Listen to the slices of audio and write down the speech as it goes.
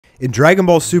In Dragon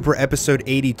Ball Super Episode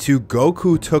 82,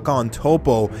 Goku took on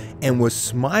Toppo and was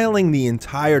smiling the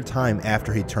entire time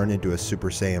after he turned into a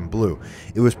Super Saiyan Blue.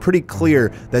 It was pretty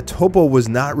clear that Toppo was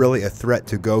not really a threat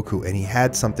to Goku and he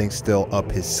had something still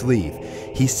up his sleeve.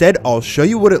 He said, "I'll show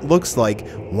you what it looks like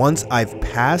once I've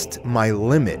passed my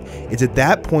limit." It's at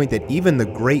that point that even the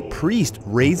Great Priest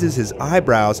raises his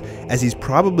eyebrows, as he's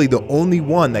probably the only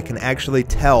one that can actually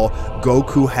tell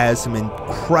Goku has some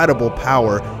incredible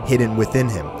power hidden within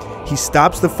him. He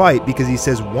stops the fight because he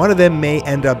says one of them may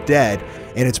end up dead,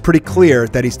 and it's pretty clear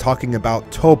that he's talking about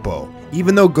Toppo.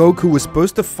 Even though Goku was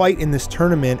supposed to fight in this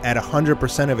tournament at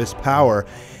 100% of his power,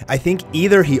 I think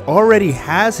either he already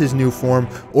has his new form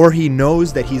or he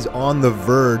knows that he's on the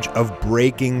verge of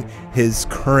breaking his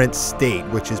current state,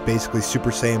 which is basically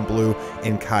Super Saiyan Blue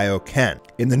and Kaioken.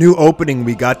 In the new opening,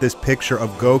 we got this picture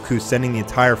of Goku sending the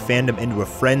entire fandom into a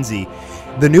frenzy.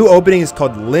 The new opening is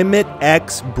called Limit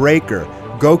X Breaker.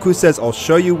 Goku says, "I'll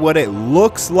show you what it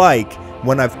looks like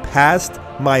when I've passed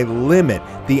my limit."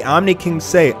 The Omni-Kings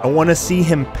say, "I want to see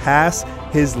him pass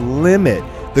his limit."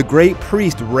 The Great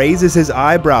Priest raises his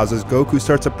eyebrows as Goku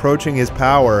starts approaching his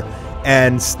power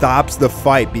and stops the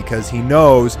fight because he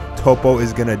knows Toppo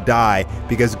is gonna die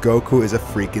because Goku is a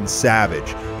freaking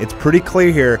savage. It's pretty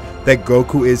clear here that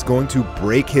Goku is going to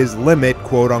break his limit,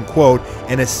 quote unquote,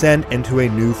 and ascend into a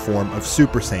new form of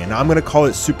Super Saiyan. Now I'm gonna call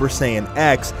it Super Saiyan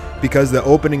X because the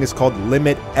opening is called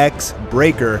Limit X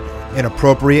Breaker, an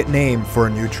appropriate name for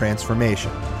a new transformation.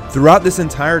 Throughout this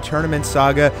entire tournament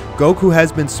saga, Goku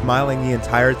has been smiling the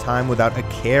entire time without a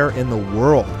care in the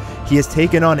world. He has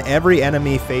taken on every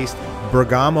enemy faced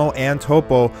Bergamo and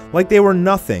Toppo like they were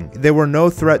nothing. They were no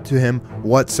threat to him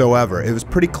whatsoever. It was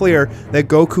pretty clear that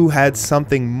Goku had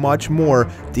something much more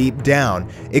deep down.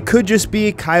 It could just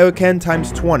be Kaioken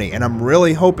times 20, and I'm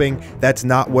really hoping that's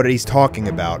not what he's talking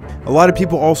about. A lot of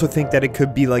people also think that it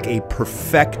could be like a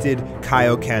perfected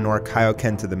Kaioken or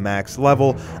Kaioken to the max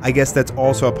level. I guess that's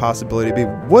also a possibility.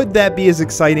 Would that be as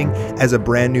exciting as a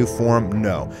brand new form?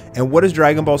 No. And what does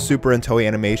Dragon Ball Super and Toei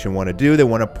Animation want to do? They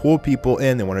want to pull people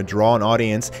in, they want to draw an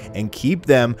audience and keep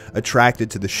them attracted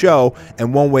to the show,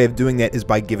 and one way of doing that is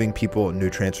by giving people new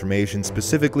transformations,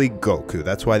 specifically Goku.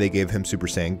 That's why they gave him Super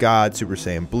Saiyan God, Super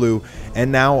Saiyan Blue,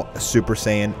 and now Super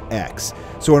Saiyan X.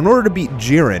 So in order to beat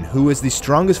Jiren, who is the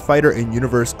strongest fighter in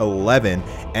Universe 11,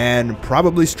 and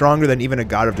probably stronger than even a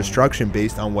God of Destruction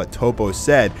based on what Toppo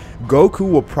said, Goku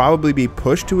will probably be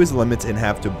pushed to his limits and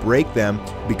have to break them,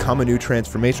 become a new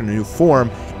transformation, a new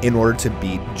form, in order to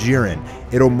beat Jiren.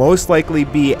 It'll most likely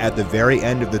be at the very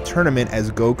end of the tournament,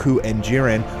 as Goku and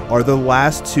Jiren are the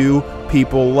last two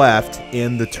people left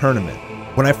in the tournament.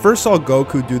 When I first saw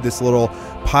Goku do this little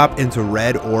pop into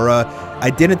red aura, I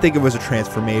didn't think it was a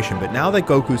transformation, but now that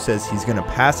Goku says he's going to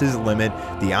pass his limit,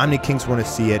 the Omni-Kings want to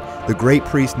see it, the Great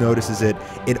Priest notices it,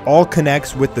 it all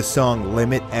connects with the song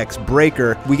Limit X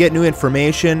Breaker. We get new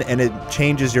information and it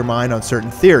changes your mind on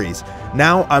certain theories.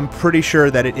 Now I'm pretty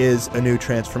sure that it is a new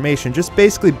transformation, just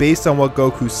basically based on what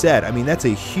Goku said. I mean, that's a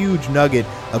huge nugget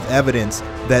of evidence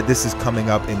that this is coming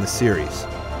up in the series.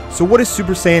 So what is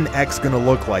Super Saiyan X going to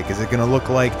look like? Is it going to look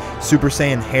like Super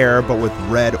Saiyan hair but with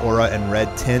red aura and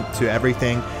red tint to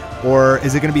everything? Or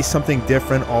is it going to be something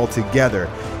different altogether?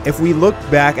 If we look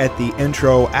back at the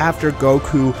intro, after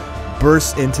Goku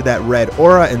bursts into that red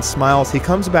aura and smiles, he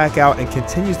comes back out and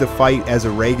continues to fight as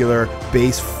a regular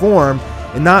base form.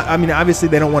 And obviously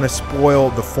they don't want to spoil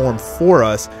the form for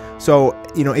us. So,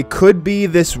 you know, it could be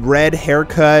this red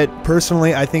haircut.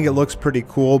 Personally, I think it looks pretty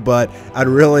cool, but I'd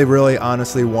really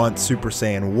honestly want Super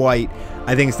Saiyan White.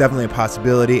 I think it's definitely a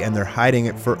possibility, and they're hiding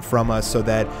it from us so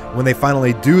that when they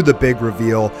finally do the big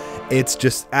reveal, it's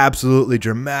just absolutely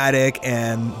dramatic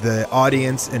and the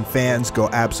audience and fans go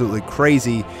absolutely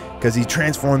crazy because he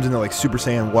transforms into like Super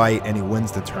Saiyan White and he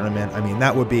wins the tournament. I mean,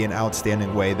 that would be an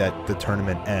outstanding way that the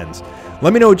tournament ends.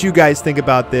 Let me know what you guys think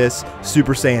about this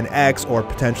Super Saiyan X or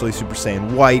potentially Super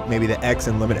Saiyan White. Maybe the X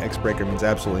in Limit X Breaker means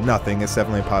absolutely nothing. It's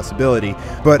definitely a possibility,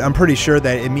 but I'm pretty sure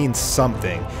that it means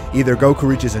something. Either Goku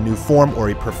reaches a new form or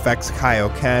he perfects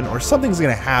Kaioken, or something's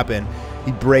going to happen.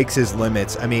 He breaks his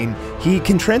limits. I mean, he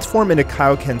can transform into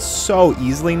Kaioken so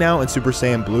easily now in Super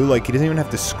Saiyan Blue, like he doesn't even have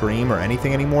to scream or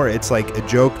anything anymore. It's like a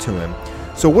joke to him.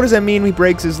 So what does that mean, he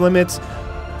breaks his limits?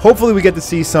 Hopefully we get to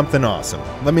see something awesome.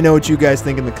 Let me know what you guys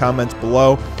think in the comments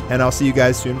below, and I'll see you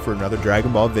guys soon for another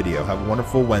Dragon Ball video. Have a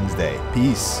wonderful Wednesday.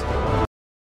 Peace.